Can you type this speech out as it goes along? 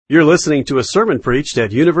You're listening to a sermon preached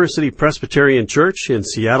at University Presbyterian Church in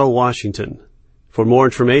Seattle, Washington. For more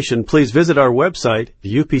information, please visit our website,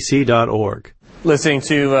 upc.org. Listening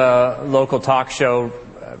to a local talk show,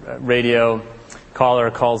 radio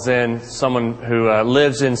caller calls in, someone who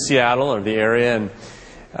lives in Seattle or the area,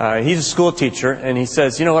 and he's a school teacher, and he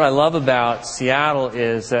says, you know what I love about Seattle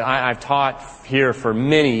is that I've taught here for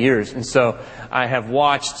many years, and so I have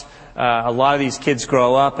watched a lot of these kids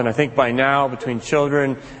grow up, and I think by now, between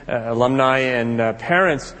children, alumni, and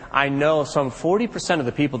parents, I know some 40% of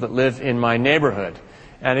the people that live in my neighborhood.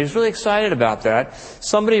 And he's really excited about that.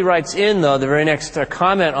 Somebody writes in, though, the very next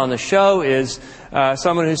comment on the show is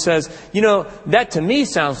someone who says, you know, that to me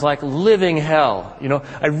sounds like living hell. You know,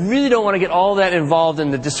 I really don't want to get all that involved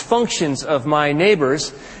in the dysfunctions of my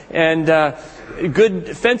neighbors. And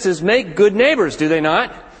good fences make good neighbors, do they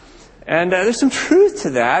not? And there's some truth to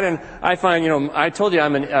that, and I find, you know, I told you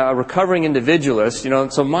I'm a recovering individualist, you know,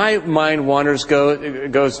 so my mind wanders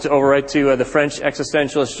goes to the French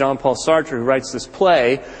existentialist Jean-Paul Sartre, who writes this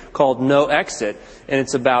play called No Exit, and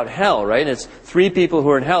it's about hell, right? And it's three people who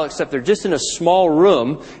are in hell, except they're just in a small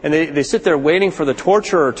room, and they sit there waiting for the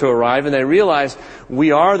torturer to arrive, and they realize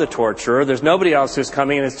we are the torturer, there's nobody else who's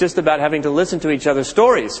coming, and it's just about having to listen to each other's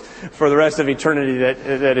stories for the rest of eternity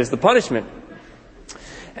that is the punishment.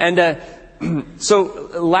 And so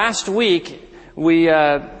last week we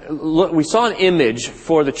saw an image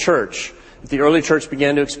for the church that the early church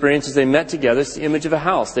began to experience as they met together. It's the image of a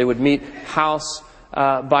house. They would meet house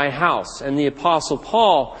by house. And the Apostle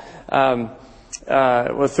Paul,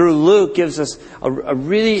 through Luke, gives us a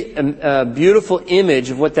really beautiful image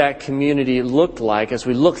of what that community looked like as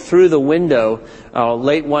we look through the window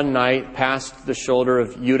late one night past the shoulder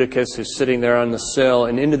of Eutychus, who's sitting there on the sill,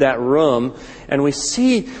 and into that room, and we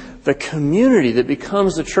see the community that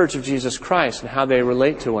becomes the Church of Jesus Christ and how they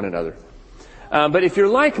relate to one another. But if you're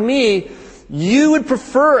like me, you would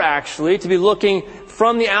prefer actually to be looking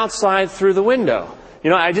from the outside through the window. You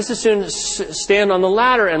know, I just as soon stand on the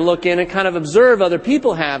ladder and look in and kind of observe other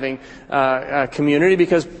people having a community,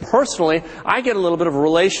 because personally, I get a little bit of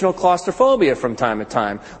relational claustrophobia from time to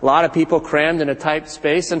time. A lot of people crammed in a tight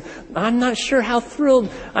space, and I'm not sure how thrilled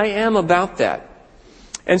I am about that.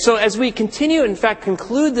 And so as we continue, in fact,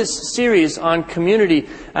 conclude this series on community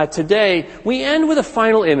today, we end with a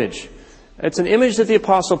final image. It's an image that the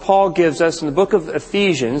Apostle Paul gives us in the book of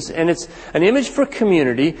Ephesians, and it's an image for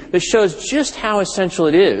community that shows just how essential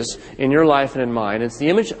it is in your life and in mine. It's the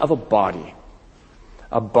image of a body.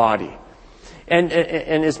 A body. And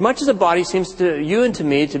as much as a body seems to you and to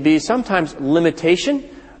me to be sometimes limitation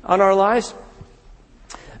on our lives,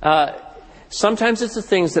 sometimes it's the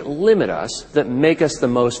things that limit us that make us the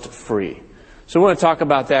most free. So I want to talk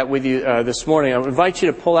about that with you this morning. I invite you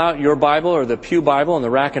to pull out your Bible or the Pew Bible on the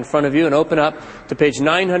rack in front of you and open up to page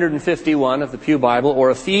 951 of the Pew Bible,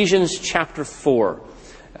 or Ephesians chapter 4.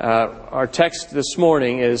 Our text this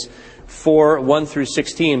morning is 4, 1 through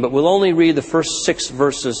 16, but we'll only read the first 6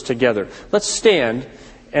 verses together. Let's stand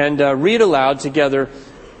and read aloud together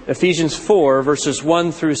Ephesians 4, verses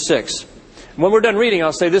 1 through 6. When we're done reading,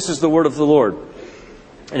 I'll say, "This is the word of the Lord."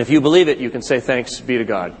 And if you believe it, you can say, "Thanks be to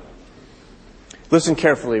God." Listen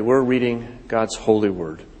carefully. We're reading God's holy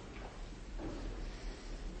word.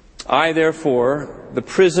 "I, therefore, the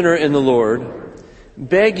prisoner in the Lord,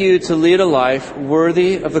 beg you to lead a life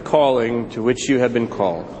worthy of the calling to which you have been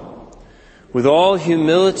called, with all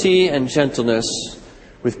humility and gentleness,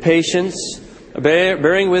 with patience,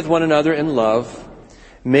 bearing with one another in love.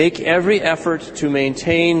 Make every effort to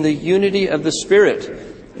maintain the unity of the Spirit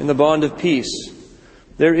in the bond of peace.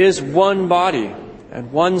 There is one body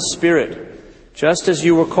and one Spirit, just as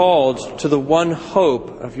you were called to the one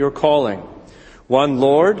hope of your calling. One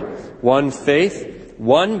Lord, one faith,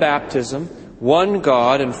 one baptism, one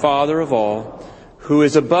God and Father of all, who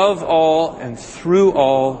is above all and through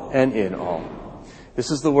all and in all." This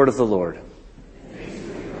is the word of the Lord.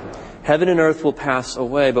 Heaven and earth will pass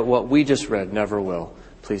away, but what we just read never will.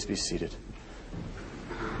 Please be seated.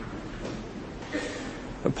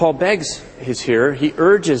 Paul begs he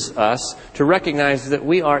urges us to recognize that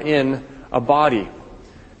we are in a body.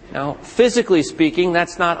 Now, physically speaking,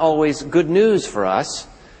 that's not always good news for us.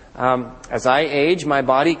 As I age, my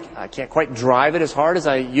body, I can't quite drive it as hard as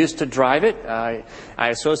I used to drive it. I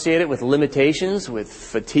associate it with limitations, with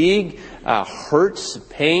fatigue, hurts,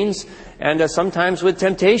 pains, and sometimes with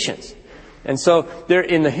temptations. And so there,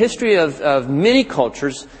 in the history of many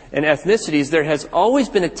cultures and ethnicities, there has always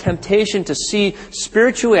been a temptation to see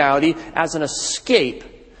spirituality as an escape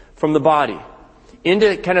from the body.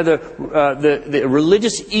 into kind of the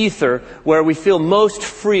religious ether where we feel most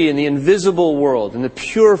free in the invisible world, in the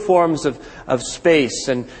pure forms of space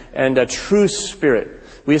and a true spirit.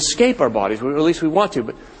 We escape our bodies, or at least we want to,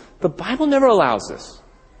 but the Bible never allows this.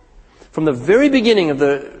 From the very beginning of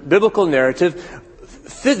the biblical narrative,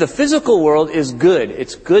 the physical world is good.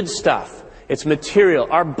 It's good stuff. It's material.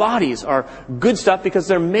 Our bodies are good stuff because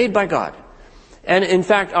they're made by God. And in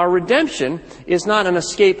fact, our redemption is not an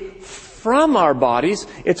escape from our bodies.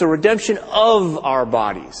 It's a redemption of our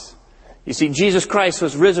bodies. You see, Jesus Christ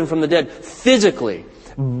was risen from the dead physically,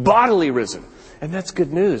 bodily risen. And that's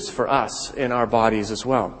good news for us in our bodies as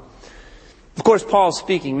well. Of course, Paul's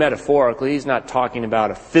speaking metaphorically. He's not talking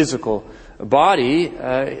about a physical body.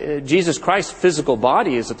 Jesus Christ's physical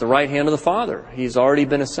body is at the right hand of the Father. He's already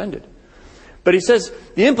been ascended. But he says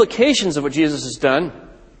the implications of what Jesus has done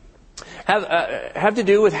have to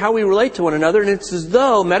do with how we relate to one another. And it's as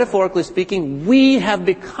though, metaphorically speaking, we have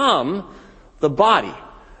become the body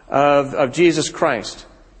of Jesus Christ.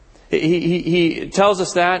 He tells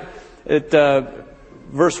us that at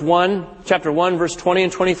chapter 1, verse 20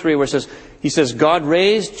 and 23, where he says, God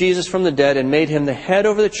raised Jesus from the dead and made him the head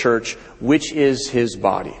over the church, which is his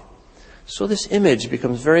body. So this image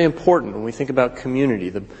becomes very important when we think about community,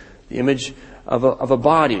 the image of a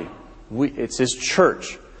body. It's his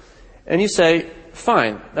church. And you say,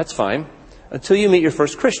 fine, that's fine, until you meet your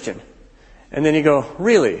first Christian. And then you go,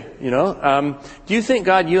 really? Do you think,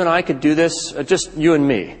 God, you and I could do this, just you and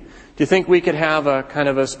me? Do you think we could have a kind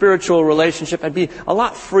of a spiritual relationship? I'd be a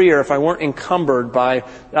lot freer if I weren't encumbered by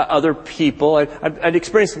other people. I'd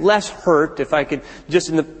experience less hurt if I could just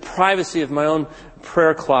in the privacy of my own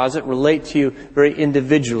prayer closet relate to you very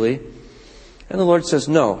individually. And the Lord says,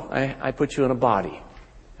 no, I put you in a body.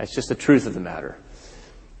 That's just the truth of the matter.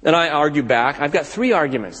 And I argue back. I've got 3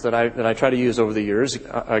 arguments that I try to use over the years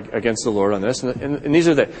against the Lord on this. And these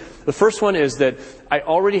are the first one is that I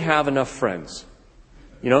already have enough friends.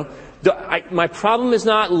 My problem is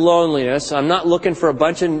not loneliness. I'm not looking for a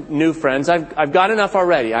bunch of new friends. I've got enough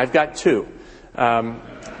already. I've got 2.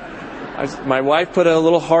 My wife put a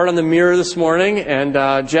little heart on the mirror this morning, and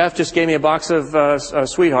Jeff just gave me a box of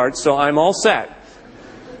sweethearts, so I'm all set.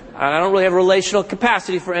 I don't really have relational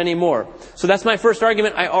capacity for any more. So that's my first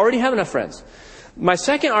argument. I already have enough friends. My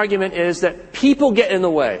second argument is that people get in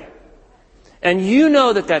the way. And you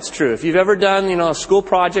know that that's true. If you've ever done, a school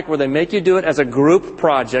project where they make you do it as a group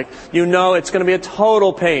project, you know it's going to be a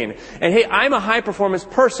total pain. And hey, I'm a high-performance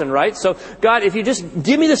person, right? So, God, if you just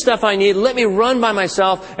give me the stuff I need, let me run by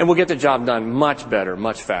myself, and we'll get the job done much better,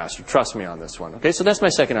 much faster. Trust me on this one. Okay, so that's my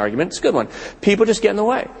second argument. It's a good one. People just get in the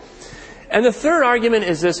way. And the third argument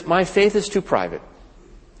is this: my faith is too private.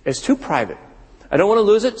 It's too private. I don't want to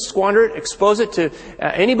lose it, squander it, expose it to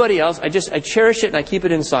anybody else. I cherish it and I keep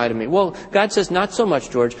it inside of me. Well, God says, not so much,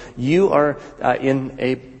 George. You are in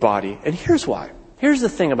a body. And here's why. Here's the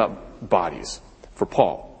thing about bodies for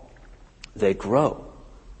Paul. They grow.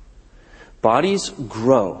 Bodies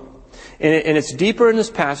grow. And it's deeper in this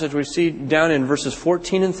passage. We see down in verses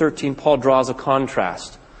 14 and 13, Paul draws a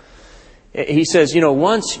contrast. He says,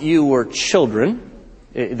 once you were children,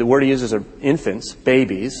 the word he uses are infants,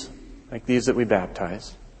 babies, like these that we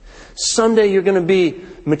baptize. Someday you're going to be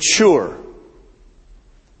mature.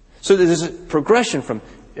 So there's a progression from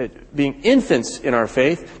being infants in our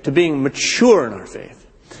faith to being mature in our faith.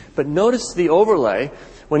 But notice the overlay.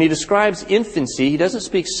 When he describes infancy, he doesn't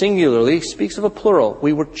speak singularly. He speaks of a plural.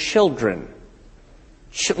 We were children.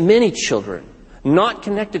 Many children. Not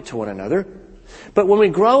connected to one another. But when we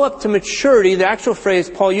grow up to maturity, the actual phrase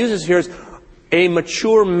Paul uses here is a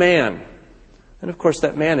mature man. And of course,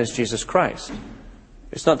 that man is Jesus Christ.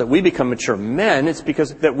 It's not that we become mature men, it's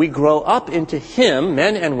because that we grow up into Him,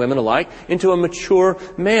 men and women alike, into a mature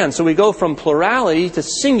man. So we go from plurality to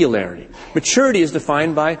singularity. Maturity is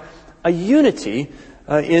defined by a unity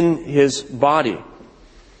in His body.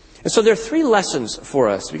 And so there are 3 lessons for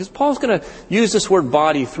us, because Paul's going to use this word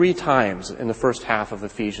body 3 times in the first half of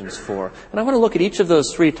Ephesians 4. And I want to look at each of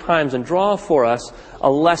those 3 times and draw for us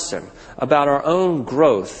a lesson about our own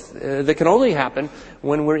growth that can only happen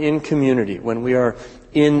when we're in community, when we are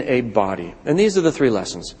in a body. And these are the 3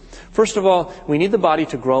 lessons. First of all, we need the body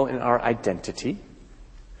to grow in our identity.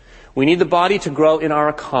 We need the body to grow in our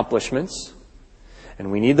accomplishments.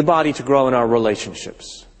 And we need the body to grow in our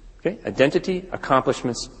relationships. Okay? Identity,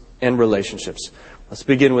 accomplishments, and relationships. Let's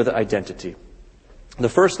begin with identity. The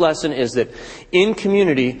first lesson is that in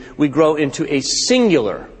community, we grow into a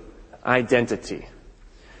singular identity.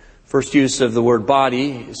 First use of the word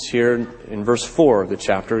body is here in verse 4 of the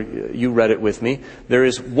chapter. You read it with me. There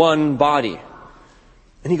is one body.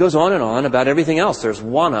 And he goes on about everything else. There's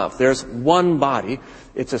one of. There's one body.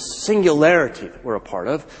 It's a singularity that we're a part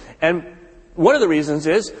of. And one of the reasons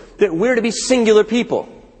is that we're to be singular people.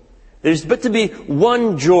 There's but to be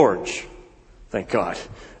one George. Thank God.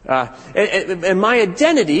 And my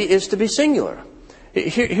identity is to be singular.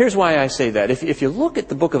 Here's why I say that. If you look at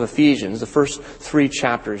the book of Ephesians, the first 3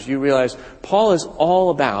 chapters, you realize Paul is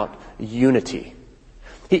all about unity.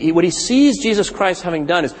 What he sees Jesus Christ having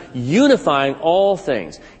done is unifying all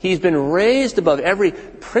things. He's been raised above every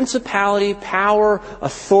principality, power,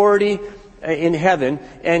 authority in heaven,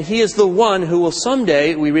 and he is the one who will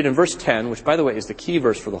someday, we read in verse 10, which by the way is the key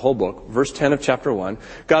verse for the whole book, verse 10 of chapter 1,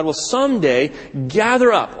 God will someday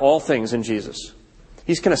gather up all things in Jesus.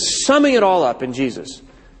 He's kind of summing it all up in Jesus.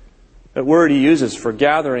 That word he uses for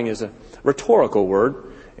gathering is a rhetorical word.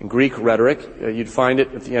 In Greek rhetoric, you'd find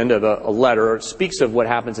it at the end of a letter, or it speaks of what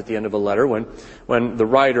happens at the end of a letter when the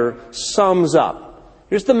writer sums up.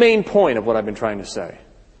 Here's the main point of what I've been trying to say.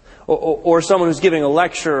 Or someone who's giving a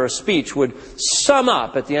lecture or a speech would sum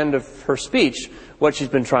up at the end of her speech what she's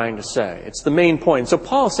been trying to say. It's the main point. So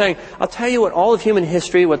Paul's saying, I'll tell you what all of human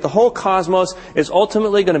history, what the whole cosmos is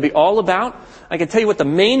ultimately going to be all about. I can tell you what the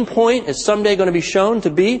main point is someday going to be shown to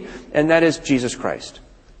be, and that is Jesus Christ.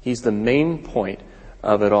 He's the main point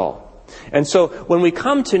of it all. And so when we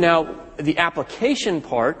come to now the application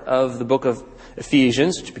part of the book of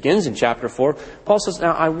Ephesians, which begins in chapter 4, Paul says,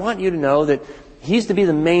 now I want you to know that he's to be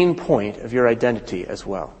the main point of your identity as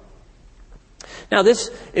well. Now this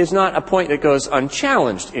is not a point that goes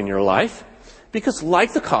unchallenged in your life, because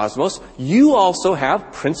like the cosmos, you also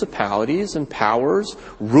have principalities and powers,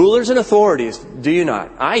 rulers and authorities, do you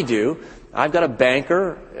not? I do. I've got a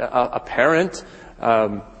banker, a parent,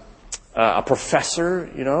 a professor,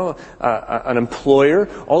 an employer,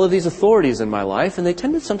 all of these authorities in my life, and they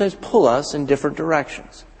tend to sometimes pull us in different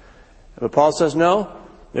directions. But Paul says, no,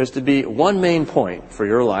 there's to be one main point for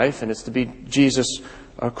your life, and it's to be Jesus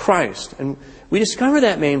Christ. And we discover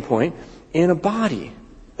that main point in a body,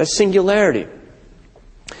 a singularity.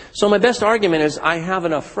 So my best argument is I have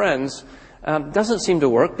enough friends doesn't seem to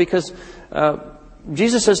work because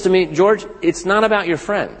Jesus says to me, George, it's not about your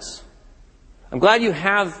friends. I'm glad you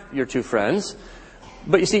have your 2 friends.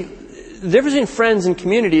 But you see, the difference between friends and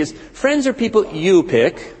community is friends are people you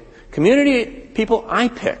pick. Community, people I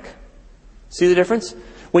pick. See the difference?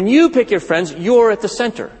 When you pick your friends, you're at the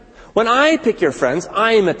center. When I pick your friends,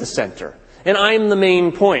 I'm at the center. And I'm the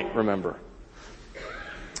main point, remember.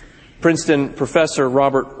 Princeton professor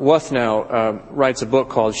Robert Wuthnow writes a book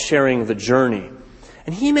called Sharing the Journey.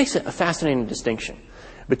 And he makes a fascinating distinction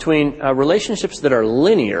between relationships that are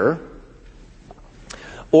linear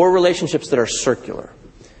or relationships that are circular.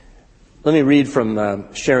 Let me read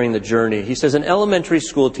from Sharing the Journey. He says, an elementary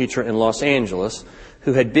school teacher in Los Angeles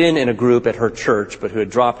who had been in a group at her church but who had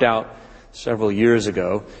dropped out several years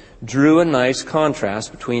ago drew a nice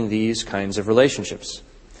contrast between these kinds of relationships.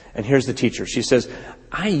 And here's the teacher. She says,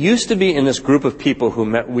 I used to be in this group of people who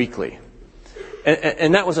met weekly.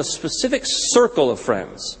 And that was a specific circle of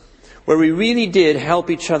friends where we really did help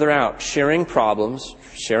each other out, sharing problems,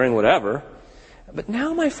 sharing whatever. But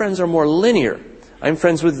now my friends are more linear. I'm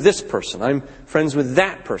friends with this person. I'm friends with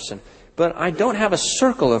that person. But I don't have a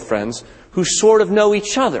circle of friends who sort of know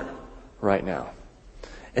each other right now.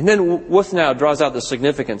 And then Wuthnow draws out the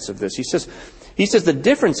significance of this. He says the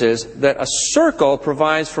difference is that a circle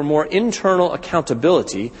provides for more internal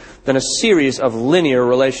accountability than a series of linear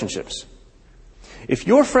relationships. If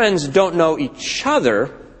your friends don't know each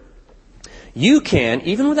other, you can,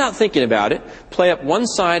 even without thinking about it, play up one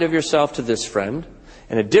side of yourself to this friend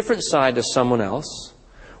and a different side to someone else.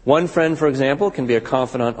 One friend, for example, can be a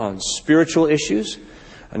confidant on spiritual issues.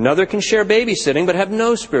 Another can share babysitting but have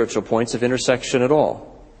no spiritual points of intersection at all.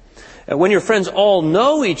 And when your friends all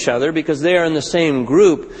know each other because they are in the same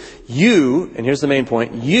group, you, and here's the main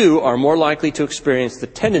point, you are more likely to experience the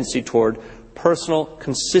tendency toward personal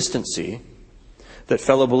consistency that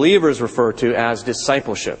fellow believers refer to as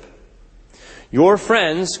discipleship. Your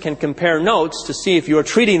friends can compare notes to see if you are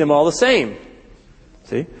treating them all the same.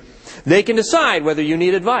 See? They can decide whether you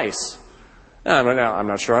need advice. I'm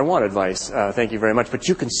not sure I want advice. Thank you very much. But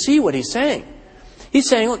you can see what he's saying. He's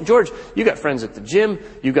saying, look, George, you got friends at the gym.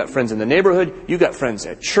 You got friends in the neighborhood. You got friends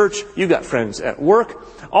at church. You got friends at work.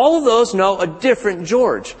 All of those know a different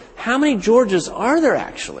George. How many Georges are there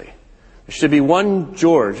actually? There should be one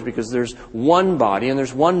George because there's one body and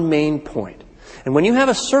there's one main point. And when you have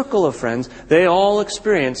a circle of friends, they all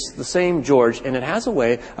experience the same George, and it has a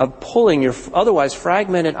way of pulling your otherwise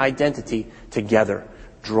fragmented identity together,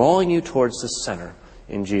 drawing you towards the center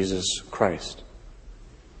in Jesus Christ.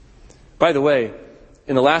 By the way,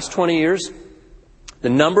 in the last 20 years, The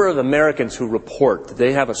number of Americans who report that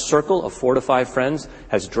they have a circle of 4 to 5 friends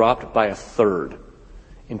has dropped by 1/3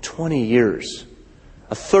 in 20 years.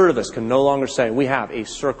 1/3 of us can no longer say we have a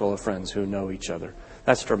circle of friends who know each other.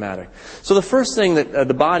 That's dramatic. So the first thing that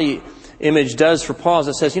the body image does for Paul is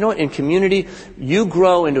it says, you know what, in community, you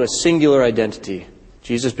grow into a singular identity.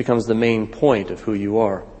 Jesus becomes the main point of who you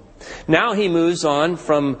are. Now he moves on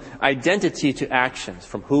from identity to actions,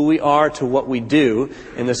 from who we are to what we do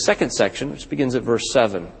in the second section, which begins at verse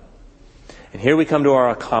 7. And here we come to our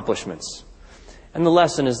accomplishments. And the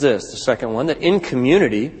lesson is this, the second one, that in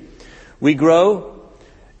community, we grow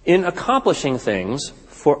in accomplishing things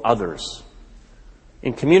for others.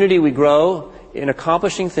 In community, we grow in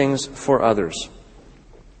accomplishing things for others.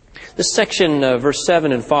 This section, verse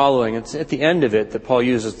 7 and following, it's at the end of it that Paul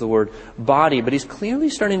uses the word body, but he's clearly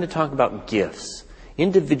starting to talk about gifts,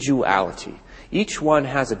 individuality. Each one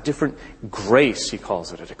has a different grace, he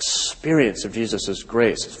calls it, an experience of Jesus'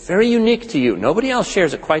 grace. It's very unique to you. Nobody else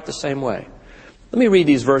shares it quite the same way. Let me read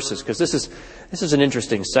these verses, because this is an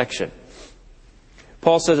interesting section.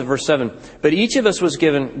 Paul says in verse 7, "But each of us was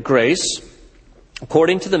given grace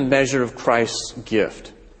according to the measure of Christ's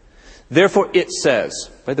gift. Therefore it says,"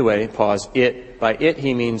 by the way, pause, it, by it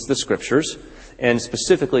he means the Scriptures, and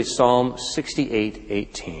specifically Psalm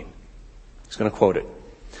 68:18. He's going to quote it.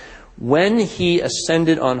 "When he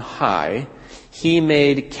ascended on high, he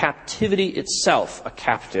made captivity itself a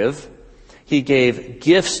captive. He gave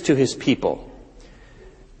gifts to his people."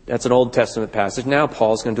 That's an Old Testament passage. Now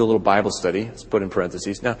Paul's going to do a little Bible study. It's put in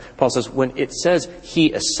parentheses. Now Paul says, when it says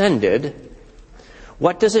he ascended,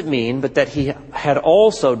 what does it mean but that he had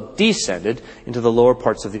also descended into the lower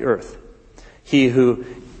parts of the earth? He who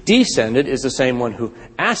descended is the same one who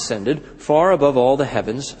ascended far above all the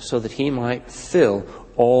heavens so that he might fill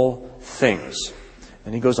all things.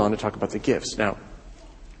 And he goes on to talk about the gifts. Now,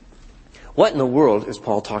 what in the world is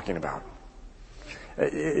Paul talking about?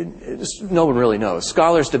 No one really knows.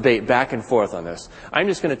 Scholars debate back and forth on this. I'm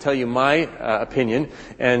just going to tell you my opinion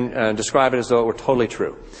and describe it as though it were totally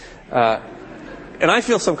true. And I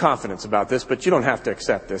feel some confidence about this, but you don't have to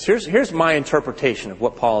accept this. Here's my interpretation of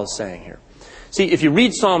what Paul is saying here. See, if you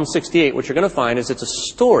read Psalm 68, what you're going to find is it's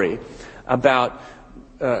a story about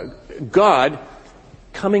God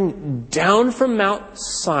coming down from Mount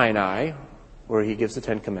Sinai, where he gives the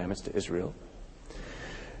Ten Commandments to Israel,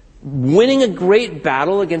 winning a great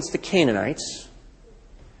battle against the Canaanites,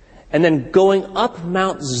 and then going up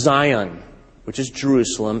Mount Zion, which is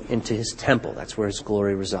Jerusalem, into his temple. That's where his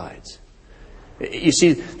glory resides. You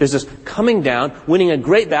see, there's this coming down, winning a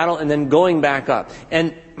great battle, and then going back up.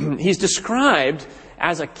 And he's described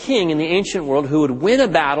as a king in the ancient world who would win a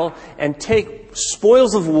battle and take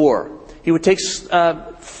spoils of war. He would take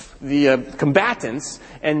the combatants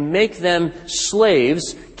and make them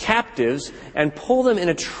slaves, captives, and pull them in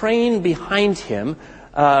a train behind him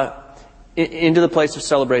into the place of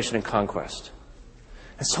celebration and conquest.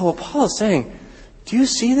 And so what Paul is saying, do you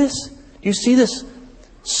see this? Do you see this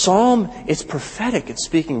psalm? It's prophetic. It's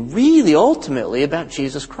speaking really ultimately about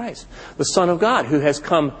Jesus Christ, the Son of God, who has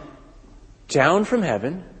come down from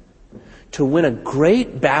heaven to win a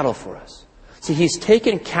great battle for us. See, he's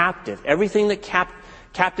taken captive everything that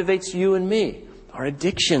captivates you and me. Our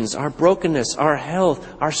addictions, our brokenness, our health,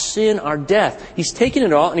 our sin, our death. He's taken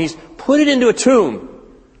it all and he's put it into a tomb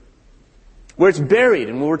where it's buried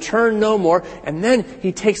and will return no more. And then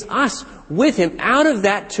he takes us with him out of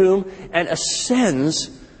that tomb and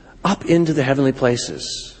ascends up into the heavenly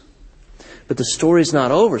places. But the story's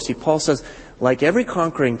not over. See, Paul says, like every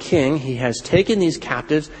conquering king, he has taken these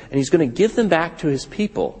captives and he's going to give them back to his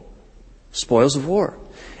people. Spoils of war.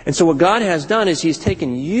 And so what God has done is he's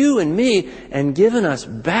taken you and me and given us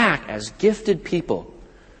back as gifted people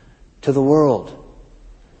to the world,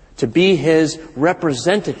 to be his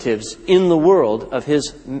representatives in the world of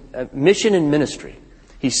his mission and ministry.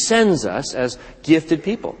 He sends us as gifted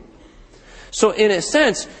people. So in a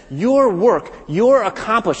sense, your work, your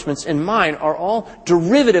accomplishments and mine are all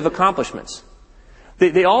derivative accomplishments.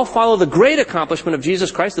 They all follow the great accomplishment of Jesus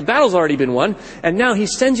Christ. The battle's already been won. And now he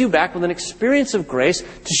sends you back with an experience of grace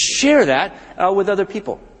to share that with other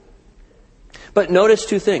people. But notice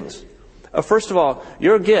two things. First of all,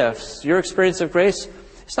 your gifts, your experience of grace,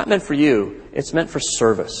 it's not meant for you. It's meant for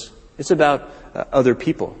service. It's about other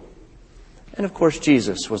people. And of course,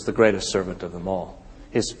 Jesus was the greatest servant of them all.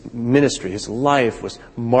 His ministry, his life was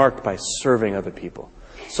marked by serving other people.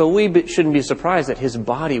 So we shouldn't be surprised that his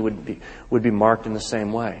body would be marked in the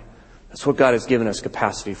same way. That's what God has given us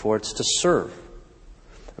capacity for. It's to serve.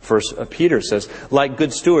 First, Peter says, like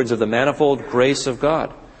good stewards of the manifold grace of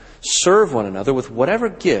God, serve one another with whatever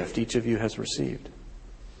gift each of you has received.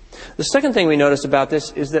 The second thing we notice about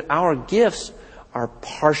this is that our gifts are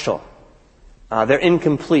partial. They're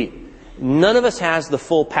incomplete. None of us has the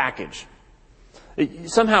full package.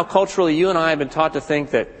 Somehow, culturally, you and I have been taught to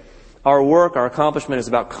think that our work, our accomplishment is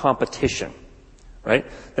about competition, right?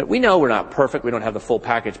 That we know we're not perfect, we don't have the full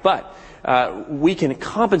package, but we can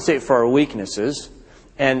compensate for our weaknesses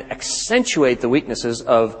and accentuate the weaknesses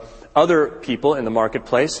of other people in the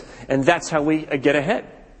marketplace, and that's how we get ahead.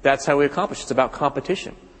 That's how we accomplish. It's about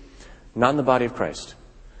competition. Not in the body of Christ.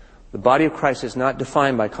 The body of Christ is not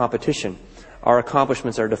defined by competition. Our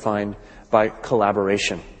accomplishments are defined by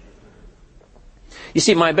collaboration. You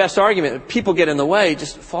see, my best argument that people get in the way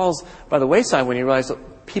just falls by the wayside when you realize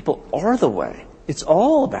that people are the way. It's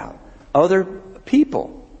all about other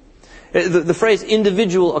people. The phrase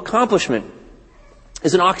individual accomplishment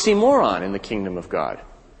is an oxymoron in the kingdom of God.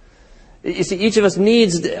 You see, each of us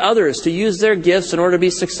needs others to use their gifts in order to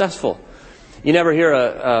be successful. You never hear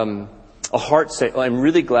a heart say, "Oh, I'm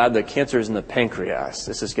really glad that cancer is in the pancreas.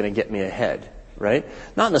 This is going to get me ahead," right?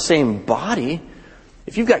 Not in the same body.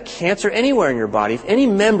 If you've got cancer anywhere in your body, if any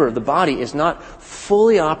member of the body is not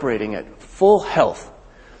fully operating at full health,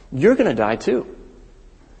 you're going to die too.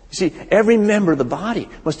 You see, every member of the body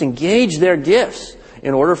must engage their gifts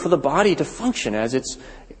in order for the body to function as it's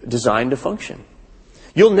designed to function.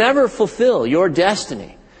 You'll never fulfill your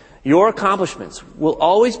destiny. Your accomplishments will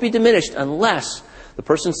always be diminished unless the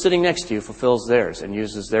person sitting next to you fulfills theirs and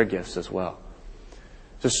uses their gifts as well.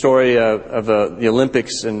 It's a story of the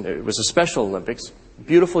Olympics, and it was a Special Olympics.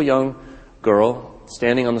 Beautiful young girl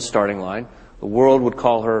standing on the starting line. The world would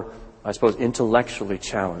call her, I suppose, intellectually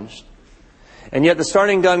challenged. And yet the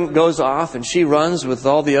starting gun goes off and she runs with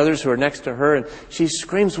all the others who are next to her and she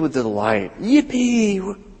screams with delight, "Yippee!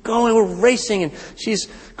 We're going, we're racing!" And she's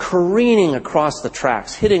careening across the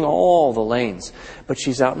tracks, hitting all the lanes. But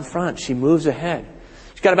she's out in front. She moves ahead.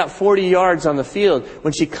 She's got about 40 yards on the field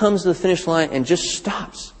when she comes to the finish line and just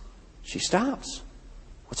stops. She stops.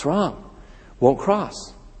 What's wrong? Won't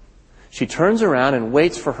cross. She turns around and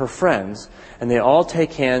waits for her friends, and they all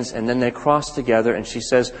take hands, and then they cross together, and she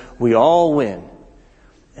says, "We all win."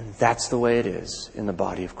 And that's the way it is in the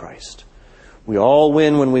body of Christ. We all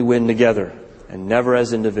win when we win together, and never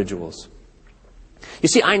as individuals. You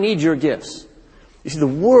see, I need your gifts. You see, the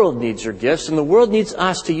world needs your gifts, and the world needs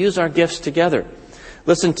us to use our gifts together.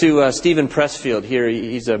 Listen to Stephen Pressfield here.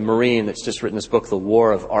 He's a Marine that's just written this book, The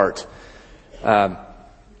War of Art.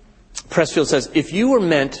 Pressfield says, if you were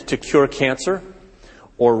meant to cure cancer,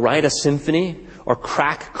 or write a symphony, or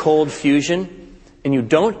crack cold fusion, and you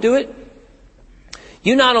don't do it,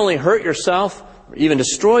 you not only hurt yourself, or even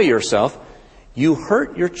destroy yourself, you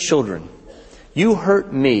hurt your children. You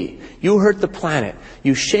hurt me. You hurt the planet.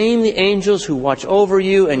 You shame the angels who watch over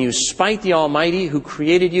you, and you spite the Almighty who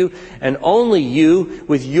created you, and only you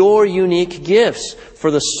with your unique gifts, for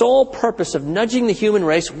the sole purpose of nudging the human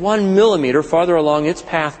race 1 millimeter farther along its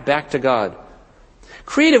path back to God.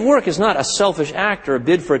 Creative work is not a selfish act or a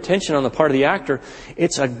bid for attention on the part of the actor.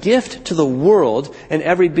 It's a gift to the world and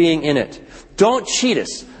every being in it. Don't cheat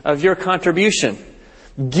us of your contribution.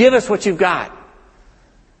 Give us what you've got.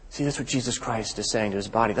 See, that's what Jesus Christ is saying to His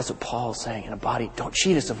body. That's what Paul's saying in a body. Don't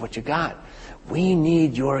cheat us of what you got. We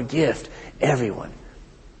need your gift, everyone,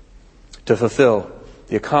 to fulfill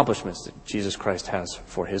the accomplishments that Jesus Christ has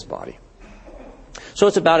for His body. So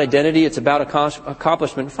it's about identity. It's about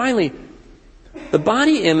accomplishment. Finally, the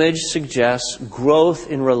body image suggests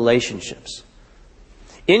growth in relationships.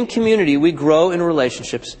 In community, we grow in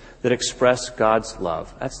relationships that express God's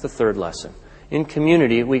love. That's the third lesson. In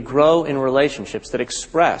community, we grow in relationships that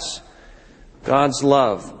express God's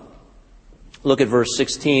love. Look at verse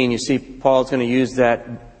 16. You see, Paul's going to use that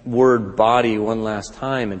word body one last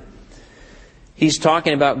time. And he's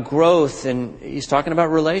talking about growth and he's talking about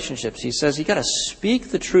relationships. He says, you got to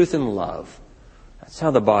speak the truth in love. That's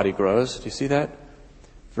how the body grows. Do you see that?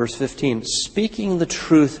 Verse 15. Speaking the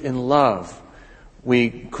truth in love, we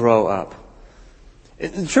grow up.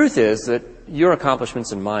 The truth is that your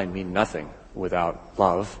accomplishments and mine mean nothing without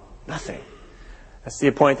love. Nothing. That's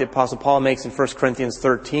the point that Apostle Paul makes in 1 Corinthians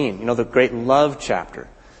 13. You know, the great love chapter.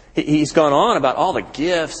 He's gone on about all the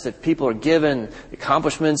gifts that people are given, the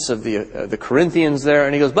accomplishments of the Corinthians there.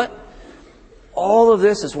 And he goes, but all of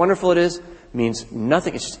this, as wonderful it is, means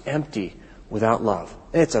nothing. It's just empty without love.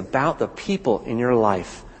 And it's about the people in your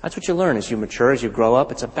life. That's what you learn as you mature, as you grow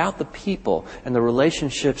up. It's about the people and the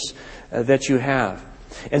relationships that you have.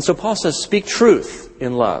 And so Paul says, speak truth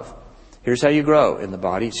in love. Here's how you grow in the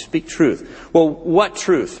body. Speak truth. Well, what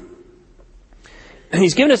truth?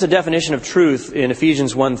 He's given us a definition of truth in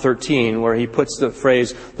Ephesians 1:13, where he puts the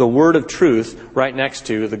phrase, the word of truth, right next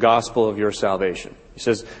to the gospel of your salvation. He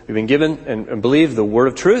says, we've been given and believed the word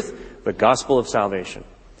of truth, the gospel of salvation.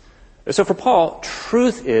 So for Paul,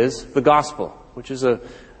 truth is the gospel, which is a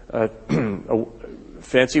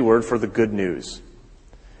fancy word for the good news.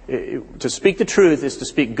 To speak the truth is to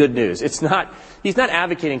speak good news. He's not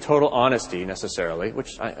advocating total honesty necessarily,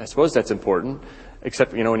 which I suppose that's important,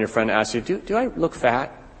 except, when your friend asks you, do I look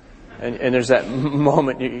fat? And there's that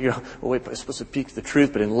moment, you go, well, wait, I'm supposed to speak the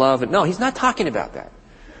truth, but in love. And no, he's not talking about that.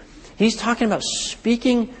 He's talking about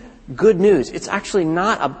speaking good news. It's actually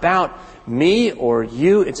not about me or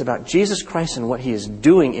you. It's about Jesus Christ and what he is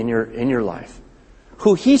doing in your life.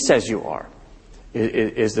 Who he says you are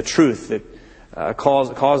is the truth that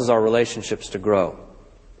causes our relationships to grow.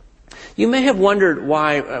 You may have wondered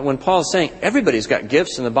why, when Paul is saying everybody's got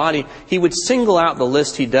gifts in the body, he would single out the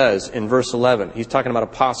list he does in verse 11. He's talking about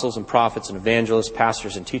apostles and prophets and evangelists,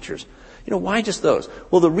 pastors and teachers. Why just those?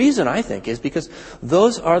 Well, the reason, I think, is because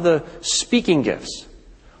those are the speaking gifts.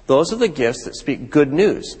 Those are the gifts that speak good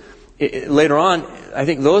news. Later on, I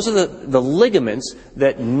think those are the ligaments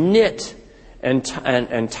that knit and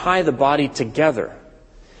tie the body together.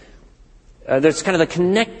 There's kind of the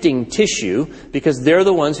connecting tissue, because they're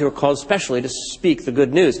the ones who are called specially to speak the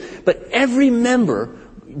good news. But every member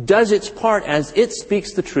does its part as it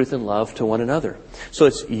speaks the truth in love to one another. So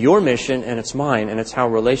it's your mission and it's mine, and it's how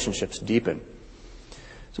relationships deepen.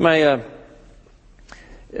 So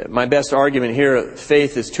my best argument here,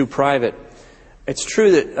 faith is too private. It's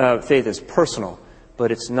true that faith is personal,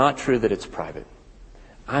 but it's not true that it's private.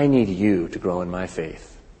 I need you to grow in my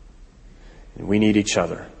faith. And we need each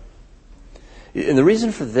other. And the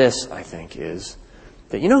reason for this, I think, is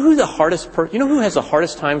that who has the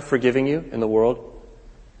hardest time forgiving you in the world?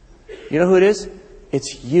 You know who it is?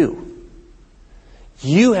 It's you.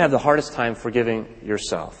 You have the hardest time forgiving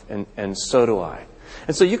yourself, and so do I.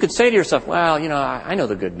 And so you could say to yourself, well, I know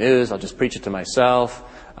the good news. I'll just preach it to myself.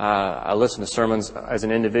 I'll listen to sermons as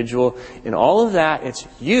an individual. In all of that, it's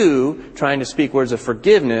you trying to speak words of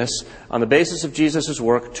forgiveness on the basis of Jesus'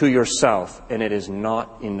 work to yourself, and it is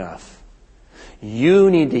not enough. You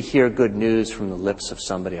need to hear good news from the lips of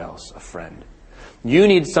somebody else, a friend. You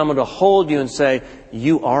need someone to hold you and say,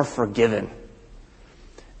 you are forgiven.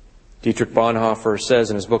 Dietrich Bonhoeffer says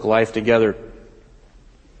in his book, Life Together,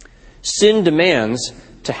 sin demands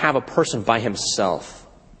to have a person by himself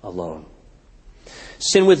alone.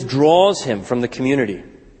 Sin withdraws him from the community.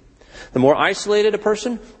 The more isolated a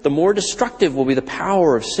person, the more destructive will be the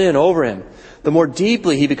power of sin over him. The more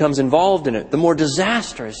deeply he becomes involved in it, the more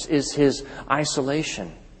disastrous is his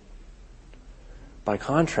isolation. By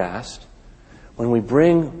contrast, when we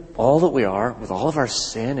bring all that we are, with all of our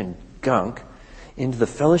sin and gunk, into the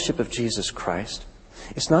fellowship of Jesus Christ,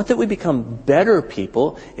 it's not that we become better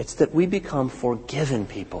people, it's that we become forgiven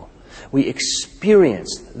people. We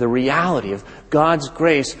experience the reality of God's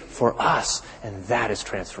grace for us, and that is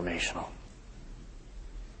transformational.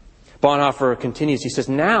 Bonhoeffer continues, he says,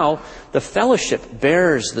 now the fellowship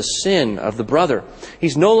bears the sin of the brother.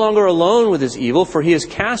 He's no longer alone with his evil, for he has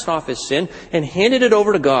cast off his sin and handed it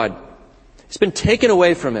over to God. It's been taken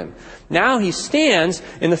away from him. Now he stands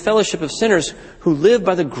in the fellowship of sinners who live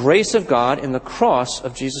by the grace of God in the cross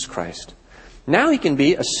of Jesus Christ. Now he can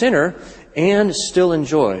be a sinner and still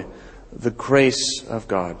enjoy the grace of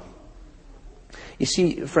God. You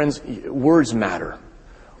see, friends, words matter.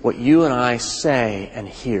 What you and I say and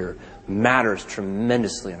hear matters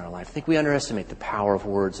tremendously in our life. I think we underestimate the power of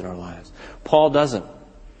words in our lives. Paul doesn't.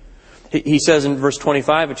 He says in verse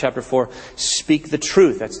 25 of chapter 4, speak the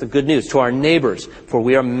truth. That's the good news to our neighbors, for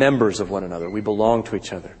we are members of one another. We belong to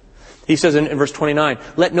each other. He says in verse 29,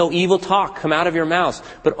 let no evil talk come out of your mouths,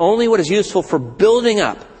 but only what is useful for building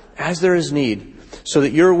up as there is need, so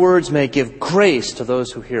that your words may give grace to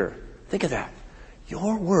those who hear. Think of that.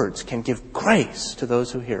 Your words can give grace to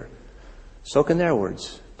those who hear. So can their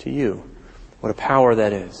words to you. What a power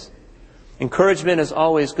that is. Encouragement is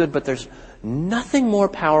always good, but there's nothing more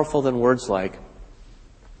powerful than words like,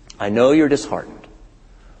 I know you're disheartened,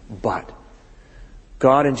 but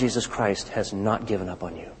God in Jesus Christ has not given up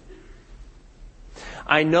on you.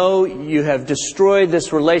 I know you have destroyed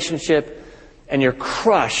this relationship and you're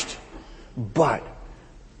crushed, but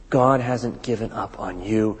God hasn't given up on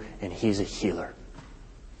you, and He's a healer.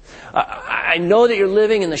 I know that you're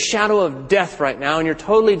living in the shadow of death right now and you're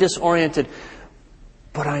totally disoriented,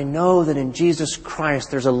 but I know that in Jesus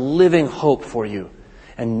Christ there's a living hope for you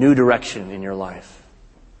and new direction in your life.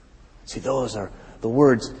 See, those are The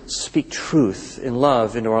words speak truth in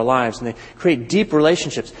love into our lives, and they create deep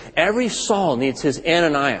relationships. Every Saul needs his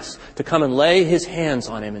Ananias to come and lay his hands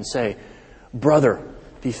on him and say, "Brother,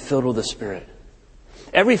 be filled with the Spirit."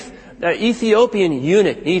 Every Ethiopian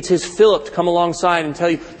eunuch needs his Philip to come alongside and tell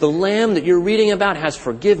you, "The lamb that you're reading about has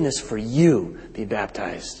forgiveness for you. Be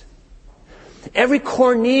baptized." Every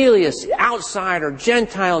Cornelius, outsider,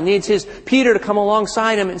 Gentile, needs his Peter to come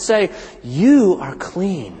alongside him and say, "You are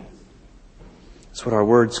clean." That's what our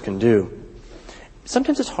words can do.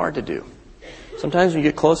 Sometimes it's hard to do. Sometimes when you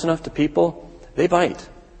get close enough to people, they bite.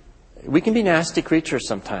 We can be nasty creatures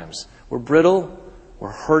sometimes. We're brittle, we're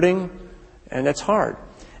hurting, and that's hard.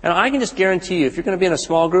 And I can just guarantee you, if you're going to be in a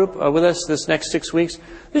small group with us this next 6 weeks,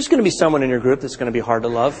 there's going to be someone in your group that's going to be hard to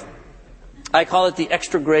love. I call it the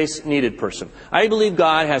extra grace needed person. I believe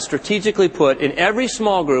God has strategically put in every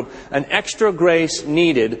small group an extra grace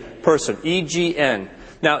needed person, EGN.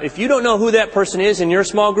 Now, if you don't know who that person is in your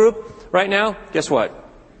small group right now, guess what?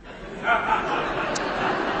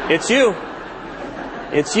 It's you.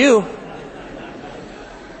 It's you.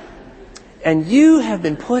 And you have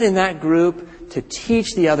been put in that group to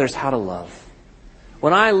teach the others how to love.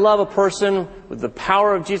 When I love a person with the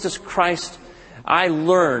power of Jesus Christ, I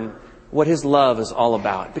learn what His love is all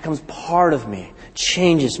about. It becomes part of me,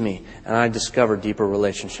 changes me, and I discover deeper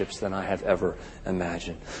relationships than I have ever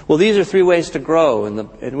imagined. Well, these are 3 ways to grow,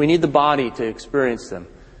 and we need the body to experience them,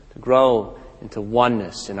 to grow into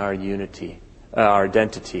oneness in our unity, our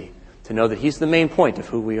identity, to know that He's the main point of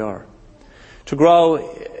who we are, to grow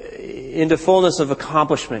into fullness of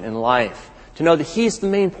accomplishment in life, to know that He's the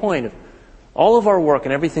main point of all of our work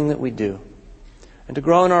and everything that we do, and to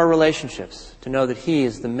grow in our relationships, to know that He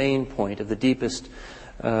is the main point of the deepest,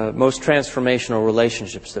 most transformational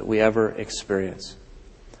relationships that we ever experience.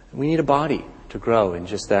 We need a body to grow in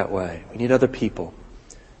just that way. We need other people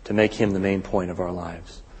to make Him the main point of our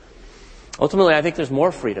lives. Ultimately, I think there's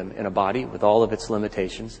more freedom in a body with all of its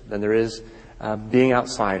limitations than there is being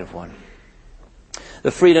outside of one.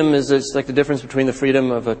 The freedom is like the difference between the freedom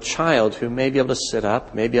of a child who may be able to sit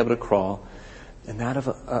up, may be able to crawl, and that of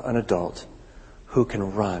an adult who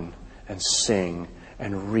can run and sing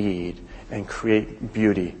and read and create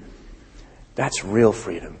beauty. That's real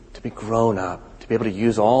freedom, to be grown up, to be able to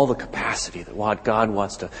use all the capacity that God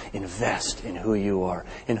wants to invest in who you are,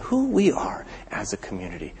 in who we are as a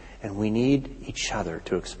community. And we need each other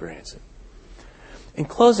to experience it. In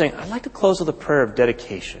closing, I'd like to close with a prayer of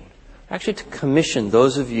dedication. Actually, to commission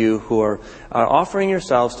those of you who are offering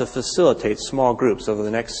yourselves to facilitate small groups over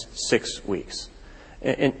the next 6 weeks.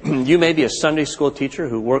 And you may be a Sunday school teacher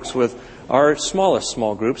who works with our smallest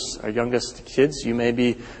small groups, our youngest kids. You may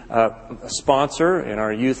be a sponsor in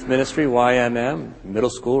our youth ministry, YMM, middle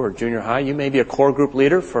school or junior high. You may be a core group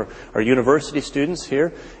leader for our university students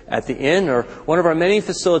here at the Inn, or one of our many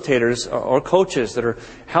facilitators or coaches that are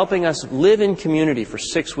helping us live in community for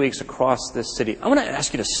 6 weeks across this city. I want to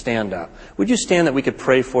ask you to stand up. Would you stand that we could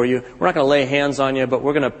pray for you? We're not going to lay hands on you, but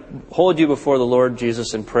we're going to hold you before the Lord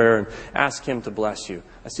Jesus in prayer and ask Him to bless you.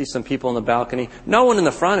 I see some people in the balcony. No one in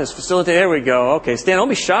the front is facilitating. There we go. Okay, stand. Don't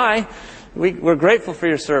be shy. We're grateful for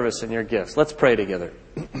your service and your gifts. Let's pray together.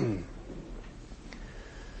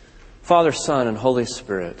 Father, Son, and Holy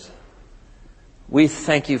Spirit, we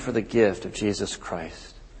thank You for the gift of Jesus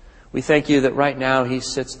Christ. We thank You that right now He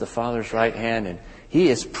sits at the Father's right hand and He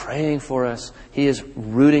is praying for us. He is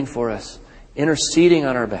rooting for us, interceding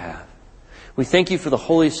on our behalf. We thank You for the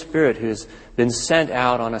Holy Spirit who has been sent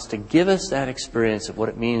out on us to give us that experience of what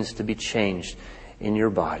it means to be changed in Your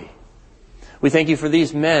body. We thank You for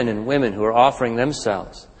these men and women who are offering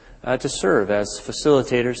themselves to serve as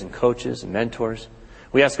facilitators and coaches and mentors.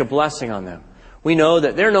 We ask a blessing on them. We know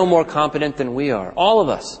that they're no more competent than we are. All of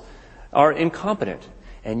us are incompetent.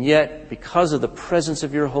 And yet, because of the presence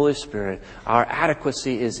of Your Holy Spirit, our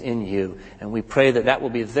adequacy is in You. And we pray that that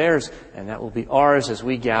will be theirs and that will be ours as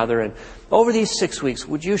we gather. And over these 6 weeks,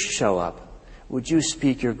 would You show up? Would You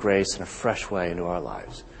speak Your grace in a fresh way into our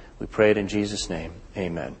lives? We pray it in Jesus' name.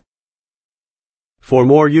 Amen. For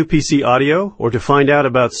more UPC audio or to find out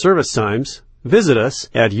about service times, visit us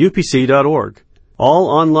at upc.org. All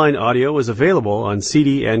online audio is available on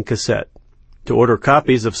CD and cassette. To order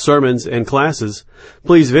copies of sermons and classes,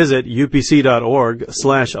 please visit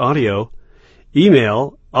upc.org/audio,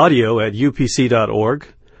 email audio@upc.org,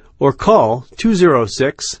 or call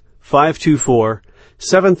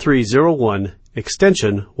 206-524-7301,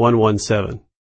 extension 117.